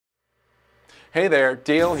Hey there,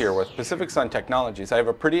 Dale here with Pacific Sun Technologies. I have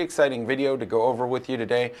a pretty exciting video to go over with you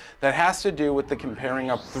today that has to do with the comparing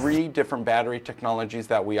of 3 different battery technologies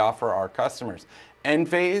that we offer our customers.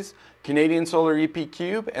 Enphase, Canadian Solar EP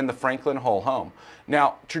Cube, and the Franklin Whole Home.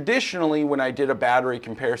 Now, traditionally, when I did a battery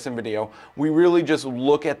comparison video, we really just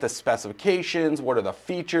look at the specifications, what are the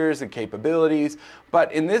features and capabilities.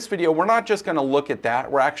 But in this video, we're not just going to look at that.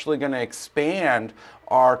 We're actually going to expand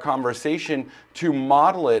our conversation to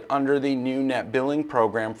model it under the new net billing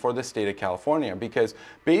program for the state of California, because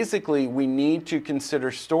basically we need to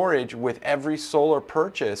consider storage with every solar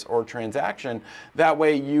purchase or transaction. That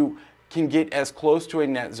way you can get as close to a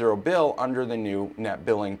net zero bill under the new net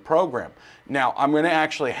billing program. Now, I'm going to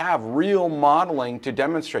actually have real modeling to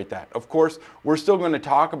demonstrate that. Of course, we're still going to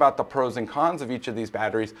talk about the pros and cons of each of these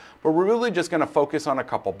batteries, but we're really just going to focus on a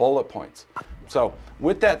couple bullet points. So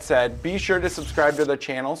with that said, be sure to subscribe to the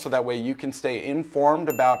channel so that way you can stay informed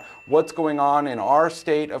about what's going on in our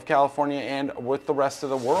state of California and with the rest of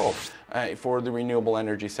the world for the renewable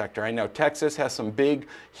energy sector. I know Texas has some big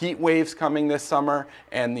heat waves coming this summer,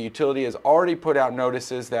 and the utility has already put out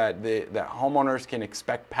notices that homeowners can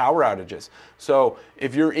expect power outages. So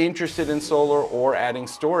if you're interested in solar or adding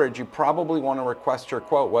storage, you probably want to request your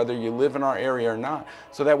quote, whether you live in our area or not,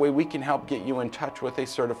 so that way we can help get you in touch with a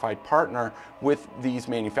certified partner with these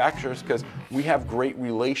manufacturers, because we have great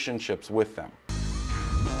relationships with them.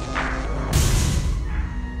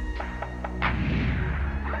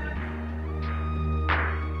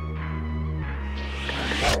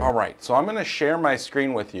 All right, so I'm going to share my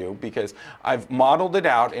screen with you because I've modeled it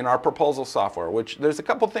out in our proposal software, which there's a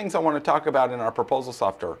couple things I want to talk about in our proposal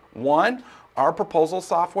software. One, our proposal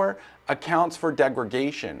software accounts for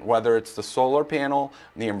degradation, whether it's the solar panel,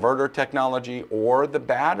 the inverter technology, or the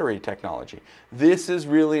battery technology. This is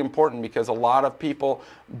really important because a lot of people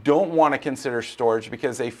don't want to consider storage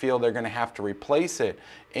because they feel they're going to have to replace it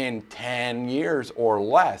in 10 years or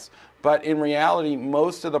less. But in reality,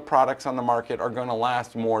 most of the products on the market are going to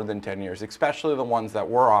last more than 10 years, especially the ones that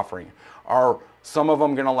we're offering. Are some of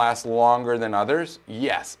them going to last longer than others?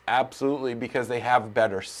 Yes, absolutely, because they have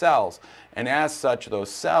better cells. And as such, those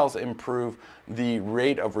cells improve the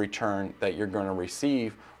rate of return that you're going to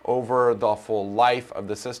receive over the full life of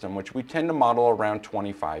the system, which we tend to model around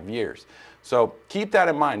 25 years. So keep that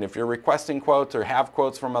in mind. If you're requesting quotes or have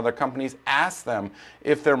quotes from other companies, ask them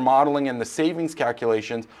if their modeling and the savings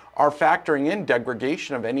calculations are factoring in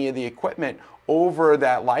degradation of any of the equipment over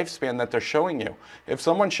that lifespan that they're showing you. If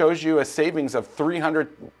someone shows you a savings of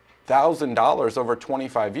 $300,000 over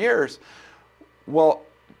 25 years, well,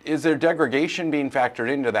 is there degradation being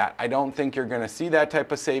factored into that? I don't think you're going to see that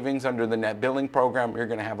type of savings under the net billing program. You're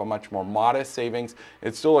going to have a much more modest savings.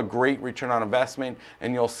 It's still a great return on investment,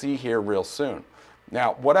 and you'll see here real soon.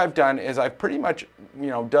 Now, what I've done is I've pretty much,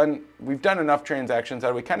 we've done enough transactions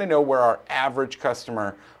that we kind of know where our average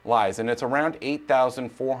customer lies, and it's around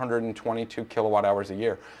 8,422 kilowatt hours a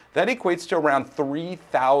year. That equates to around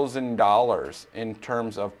 $3,000 in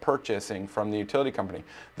terms of purchasing from the utility company.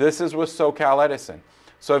 This is with SoCal Edison.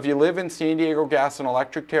 So if you live in San Diego Gas and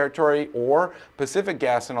Electric territory or Pacific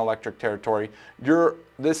Gas and Electric territory,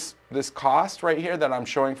 this cost right here that I'm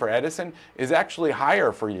showing for Edison is actually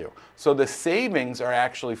higher for you. So the savings are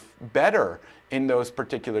actually better in those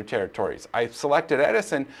particular territories. I selected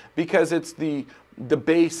Edison because it's the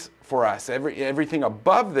base for us. Everything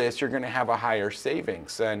above this, you're going to have a higher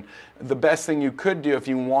savings. And the best thing you could do if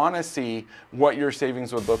you want to see what your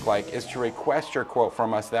savings would look like is to request your quote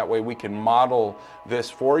from us. That way we can model this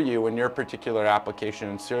for you in your particular application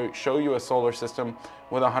and show you a solar system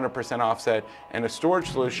with 100% offset and a storage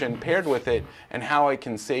solution paired with it, and how it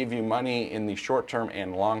can save you money in the short term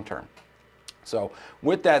and long term. So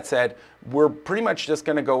with that said, we're pretty much just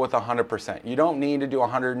going to go with 100%. You don't need to do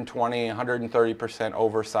 120, 130%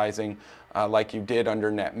 oversizing like you did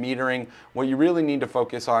under net metering. What you really need to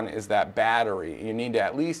focus on is that battery. You need to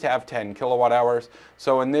at least have 10 kilowatt hours.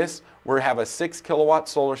 So in this, we have a 6 kilowatt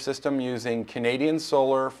solar system using Canadian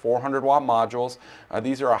Solar 400 watt modules.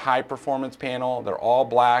 These are a high performance panel. They're all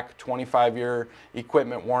black, 25-year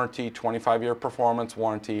equipment warranty, 25-year performance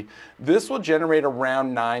warranty. This will generate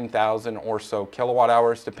around 9,000 or so kilowatt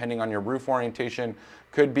hours depending on your roof orientation.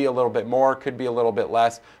 Could be a little bit more, could be a little bit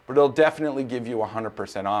less, but it'll definitely give you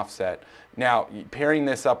 100% offset. Now, pairing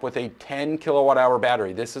this up with a 10 kilowatt hour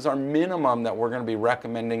battery, this is our minimum that we're going to be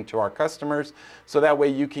recommending to our customers, so that way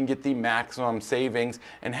you can get the maximum savings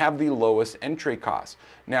and have the lowest entry cost.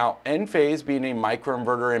 Now, Enphase, being a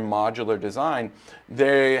microinverter and modular design,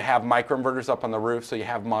 they have microinverters up on the roof, so you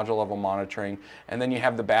have module level monitoring, and then you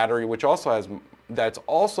have the battery, which also has that's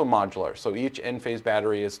also modular. So each Enphase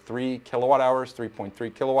battery is 3 kilowatt hours,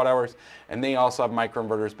 3.3 kilowatt hours, and they also have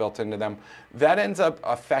microinverters built into them. That ends up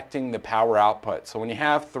affecting the power output. So when you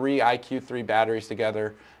have 3 IQ3 batteries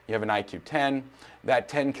together, you have an IQ10, that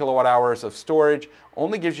 10 kilowatt hours of storage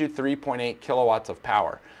only gives you 3.8 kilowatts of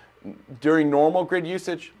power. During normal grid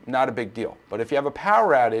usage, not a big deal. But if you have a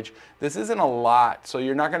power outage, this isn't a lot. So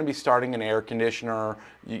you're not going to be starting an air conditioner.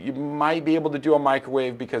 You might be able to do a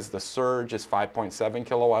microwave because the surge is 5.7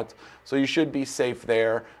 kilowatts. So you should be safe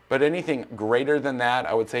there. But anything greater than that,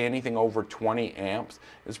 I would say anything over 20 amps,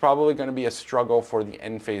 is probably going to be a struggle for the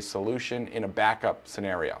Enphase solution in a backup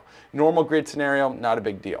scenario. Normal grid scenario, not a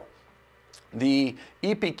big deal. The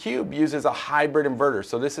EP Cube uses a hybrid inverter,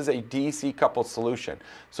 so this is a DC coupled solution.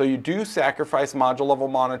 So you do sacrifice module level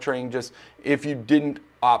monitoring just if you didn't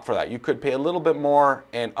opt for that. You could pay a little bit more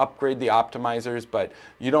and upgrade the optimizers, but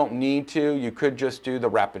you don't need to. You could just do the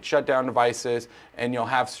rapid shutdown devices and you'll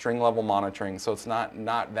have string level monitoring, so it's not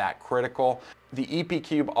that critical. The EP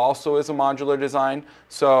Cube also is a modular design,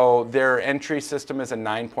 so their entry system is a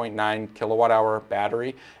 9.9 kilowatt hour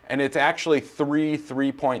battery, and it's actually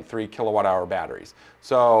 3.3 kilowatt hour batteries.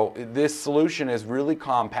 So this solution is really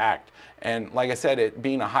compact, and like I said, it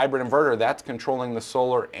being a hybrid inverter, that's controlling the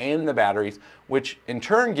solar and the batteries, which in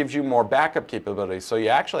turn gives you more backup capabilities. So you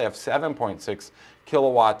actually have 7.6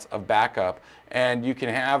 kilowatts of backup, and you can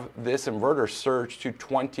have this inverter surge to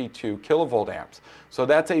 22 kilovolt amps. So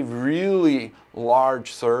that's a really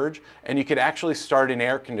large surge, and you could actually start an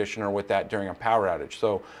air conditioner with that during a power outage.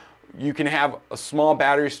 So you can have a small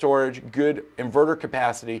battery storage, good inverter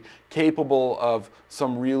capacity, capable of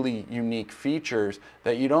some really unique features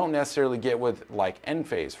that you don't necessarily get with like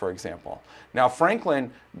Enphase, for example. Now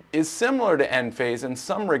Franklin is similar to Enphase in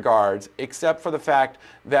some regards, except for the fact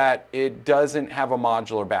that it doesn't have a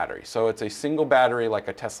modular battery. So it's a single battery like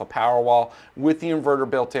a Tesla Powerwall with the inverter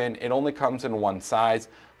built in. It only comes in one size.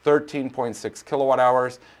 13.6 kilowatt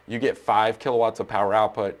hours, you get 5 kilowatts of power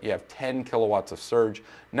output, you have 10 kilowatts of surge,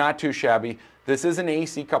 not too shabby. This is an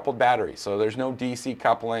AC coupled battery, so there's no DC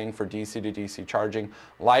coupling for DC to DC charging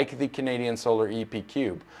like the Canadian Solar EP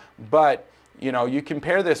Cube. But you know, you can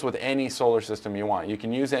pair this with any solar system you want. You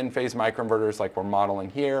can use Enphase microinverters like we're modeling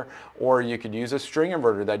here, or you could use a string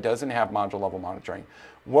inverter that doesn't have module level monitoring.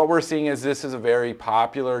 What we're seeing is this is a very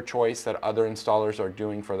popular choice that other installers are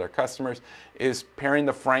doing for their customers, is pairing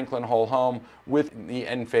the Franklin whole home with the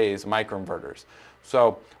Enphase microinverters.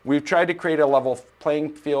 So we've tried to create a level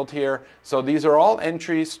playing field here. So these are all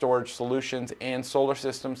entry storage solutions and solar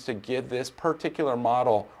systems to give this particular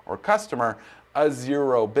model or customer a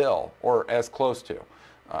zero bill, or as close to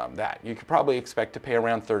that. You could probably expect to pay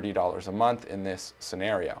around $30 a month in this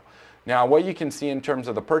scenario. Now what you can see in terms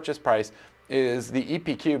of the purchase price is the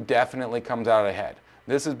EP Cube definitely comes out ahead.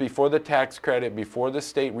 This is before the tax credit, before the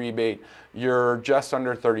state rebate. You're just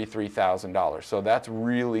under $33,000. So that's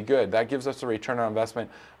really good. That gives us a return on investment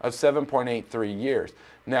of 7.83 years.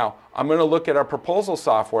 Now, I'm going to look at our proposal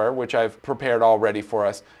software, which I've prepared already for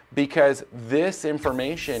us, because this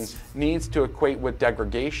information needs to equate with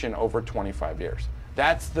degradation over 25 years.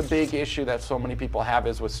 That's the big issue that so many people have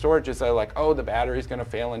is with storage, is they're like, oh, the battery's going to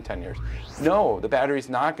fail in 10 years. No, the battery's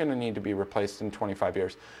not going to need to be replaced in 25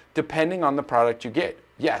 years, depending on the product you get.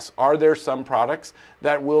 Yes, are there some products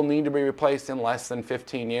that will need to be replaced in less than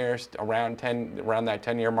 15 years, around that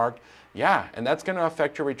 10-year mark? Yeah, and that's going to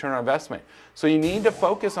affect your return on investment. So you need to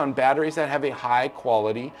focus on batteries that have a high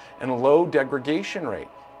quality and low degradation rate.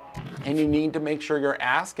 And you need to make sure you're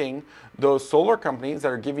asking those solar companies that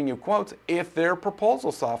are giving you quotes if their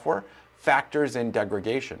proposal software factors in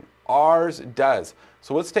degradation. Ours does.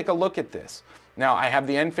 So let's take a look at this. Now I have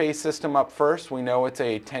the Enphase system up first. We know it's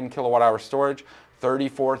a 10 kilowatt hour storage,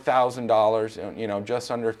 $34,000, you know,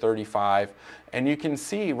 just under 35. And you can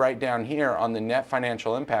see right down here on the net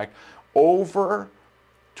financial impact, over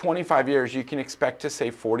 25 years, you can expect to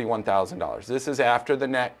save $41,000. This is after the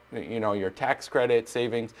net, you know, your tax credit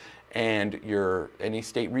savings and any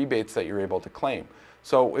state rebates that you're able to claim.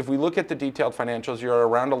 So if we look at the detailed financials, you're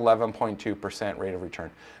around 11.2% rate of return.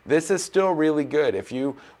 This is still really good. If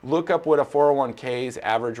you look up what a 401k's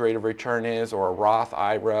average rate of return is, or a Roth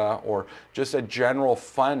IRA, or just a general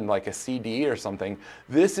fund like a CD or something,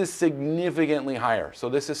 this is significantly higher. So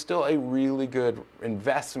this is still a really good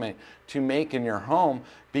investment to make in your home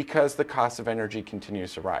because the cost of energy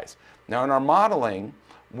continues to rise. Now in our modeling,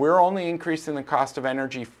 we're only increasing the cost of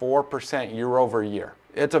energy 4% year over year.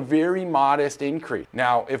 It's a very modest increase.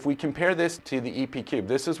 Now, if we compare this to the EP Cube,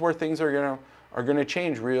 this is where things are gonna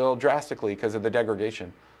change real drastically because of the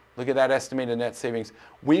degradation. Look at that estimated net savings.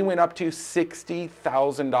 We went up to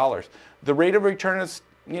 $60,000. The rate of return is,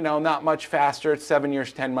 you know, not much faster. It's 7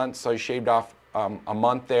 years, 10 months, so I shaved off a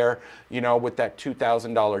month there, you know, with that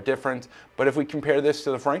 $2,000 difference. But if we compare this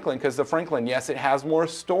to the Franklin, because the Franklin, yes, it has more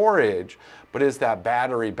storage, but is that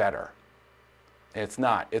battery better? It's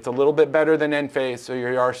not. It's a little bit better than Enphase, so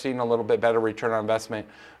you are seeing a little bit better return on investment.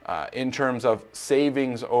 In terms of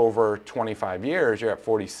savings over 25 years, you're at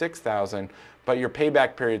 $46,000, but your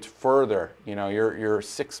payback period's further. You know, you're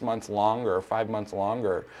 6 months longer, 5 months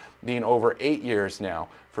longer, being over 8 years now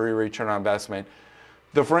for your return on investment.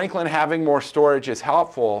 The Franklin having more storage is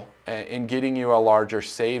helpful in getting you a larger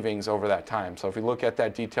savings over that time. So if you look at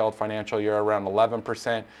that detailed financial year, around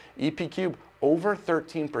 11%, EP Cube over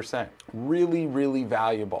 13%. Really, really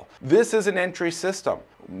valuable. This is an entry system.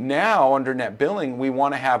 Now under net billing, we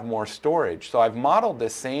want to have more storage. So I've modeled the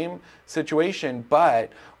same situation,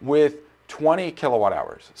 but with 20 kilowatt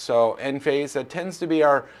hours. So Enphase, that tends to be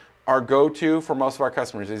our go-to for most of our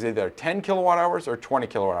customers, is either 10 kilowatt hours or 20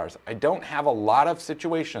 kilowatt hours. I don't have a lot of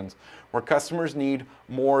situations where customers need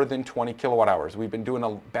more than 20 kilowatt hours. We've been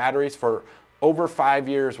doing batteries for over 5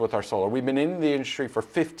 years with our solar. We've been in the industry for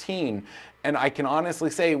 15, and I can honestly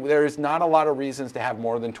say there is not a lot of reasons to have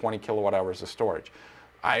more than 20 kilowatt hours of storage.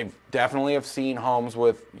 I definitely have seen homes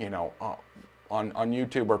with, you know, on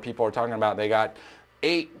YouTube where people are talking about they got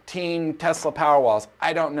 18 Tesla Powerwalls.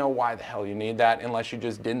 I don't know why the hell you need that unless you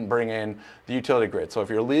just didn't bring in the utility grid. So if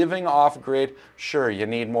you're living off grid, sure, you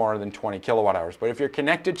need more than 20 kilowatt hours. But if you're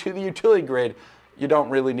connected to the utility grid, you don't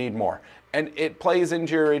really need more. And it plays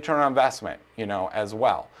into your return on investment, you know, as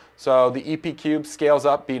well. So the EP Cube scales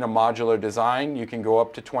up, being a modular design. You can go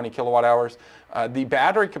up to 20 kilowatt hours. The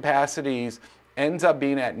battery capacities ends up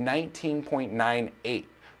being at 19.98.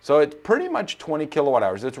 So it's pretty much 20 kilowatt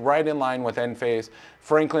hours. It's right in line with Enphase.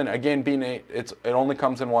 Franklin, again, being it only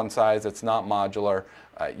comes in one size. It's not modular.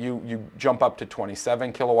 You jump up to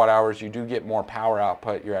 27 kilowatt hours. You do get more power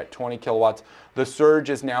output. You're at 20 kilowatts. The surge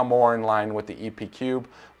is now more in line with the EP Cube.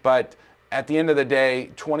 But at the end of the day,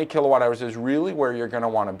 20 kilowatt hours is really where you're going to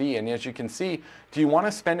want to be. And as you can see, do you want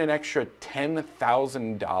to spend an extra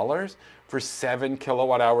 $10,000 for 7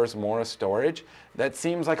 kilowatt hours more of storage? That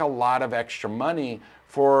seems like a lot of extra money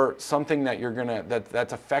for something that you're gonna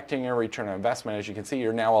that's affecting your return on investment. As you can see,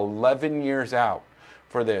 you're now 11 years out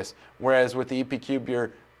for this, whereas with the EP Cube,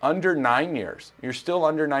 you're under 9 years. You're still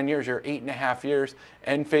under 9 years. You're 8.5 years.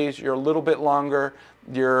 Enphase, you're a little bit longer.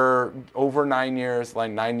 You're over 9 years,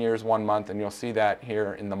 like 9 years, 1 month, and you'll see that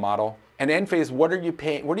here in the model. And Enphase, what are you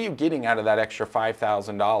paying? What are you getting out of that extra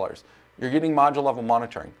 $5,000? You're getting module level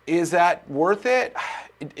monitoring. Is that worth it?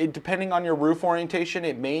 Depending on your roof orientation,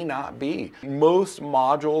 it may not be. Most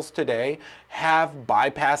modules today have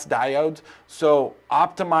bypass diodes, so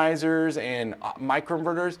optimizers and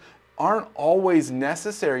microinverters aren't always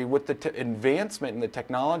necessary with the advancement in the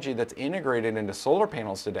technology that's integrated into solar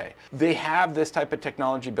panels today. They have this type of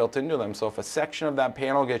technology built into them, so if a section of that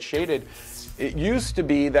panel gets shaded, it used to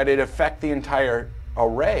be that it affect the entire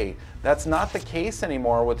array. That's not the case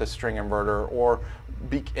anymore with a string inverter,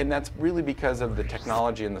 and that's really because of the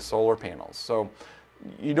technology in the solar panels. So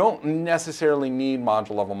you don't necessarily need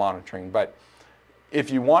module level monitoring, but if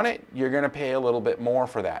you want it, you're going to pay a little bit more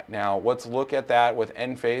for that. Now, let's look at that with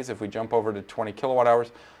Enphase. If we jump over to 20 kilowatt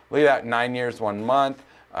hours, look at that, 9 years, 1 month,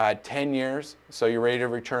 10 years. So your rate of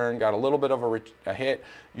return got a little bit of a hit.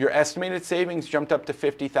 Your estimated savings jumped up to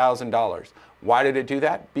 $50,000. Why did it do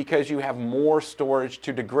that? Because you have more storage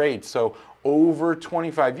to degrade. So over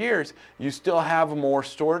 25 years, you still have more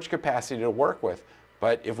storage capacity to work with.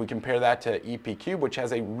 But if we compare that to EP Cube, which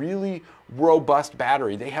has a really robust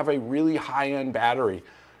battery, they have a really high-end battery,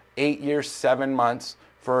 8 years, 7 months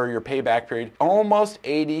for your payback period, almost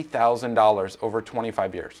 $80,000 over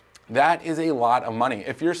 25 years. That is a lot of money.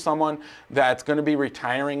 If you're someone that's going to be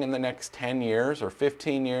retiring in the next 10 years or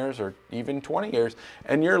 15 years or even 20 years,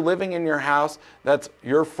 and you're living in your house that's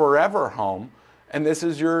your forever home, and this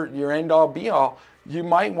is your end-all be-all, you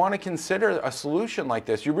might want to consider a solution like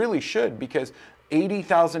this. You really should, because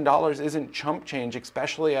 $80,000 isn't chump change,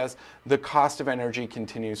 especially as the cost of energy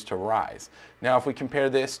continues to rise. Now, if we compare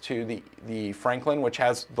this to the Franklin, which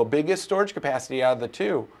has the biggest storage capacity out of the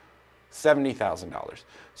two, $70,000.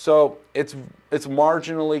 So it's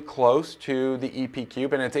marginally close to the EP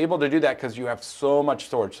Cube, and it's able to do that because you have so much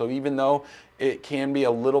storage. So even though it can be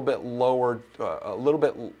a little bit lower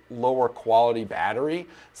quality battery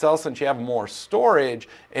cell, since you have more storage,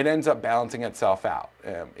 it ends up balancing itself out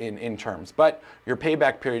in terms. But your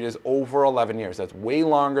payback period is over 11 years. That's way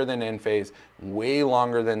longer than Enphase, way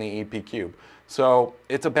longer than the EP Cube. So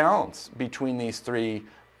it's a balance between these three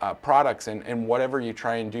products and whatever you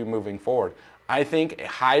try and do moving forward. I think a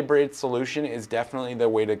hybrid solution is definitely the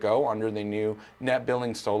way to go under the new net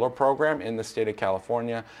billing solar program in the state of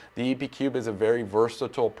California. The EP Cube is a very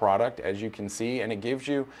versatile product, as you can see, and it gives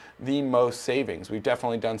you the most savings. We've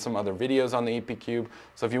definitely done some other videos on the EP Cube,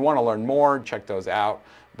 so if you want to learn more, check those out.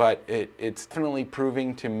 But it's definitely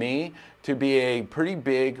proving to me to be a pretty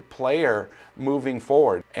big player moving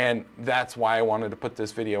forward. And that's why I wanted to put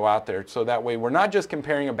this video out there. So that way we're not just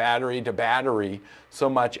comparing a battery to battery so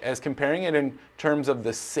much as comparing it in terms of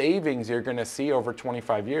the savings you're going to see over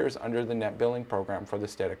 25 years under the net billing program for the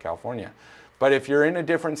state of California. But if you're in a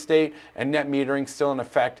different state and net metering still in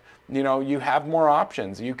effect, you know, you have more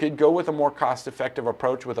options. You could go with a more cost-effective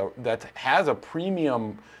approach that has a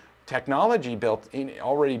premium technology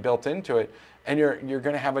already built into it, and you're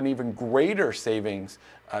going to have an even greater savings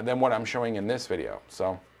than what I'm showing in this video.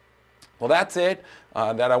 So, well, that's it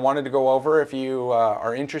that I wanted to go over. If you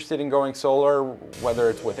are interested in going solar, whether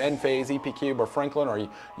it's with Enphase, EP Cube, or Franklin, or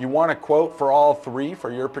you want a quote for all three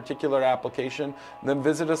for your particular application, then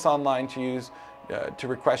visit us online to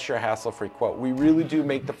request your hassle-free quote. We really do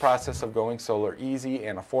make the process of going solar easy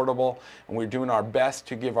and affordable, and we're doing our best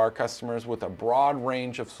to give our customers with a broad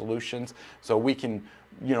range of solutions so we can,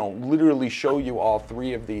 you know, literally show you all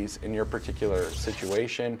three of these in your particular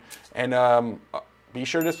situation. And be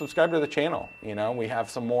sure to subscribe to the channel. You know, we have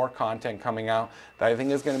some more content coming out that I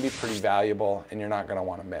think is going to be pretty valuable and you're not going to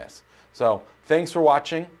want to miss. So thanks for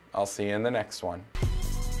watching. I'll see you in the next one.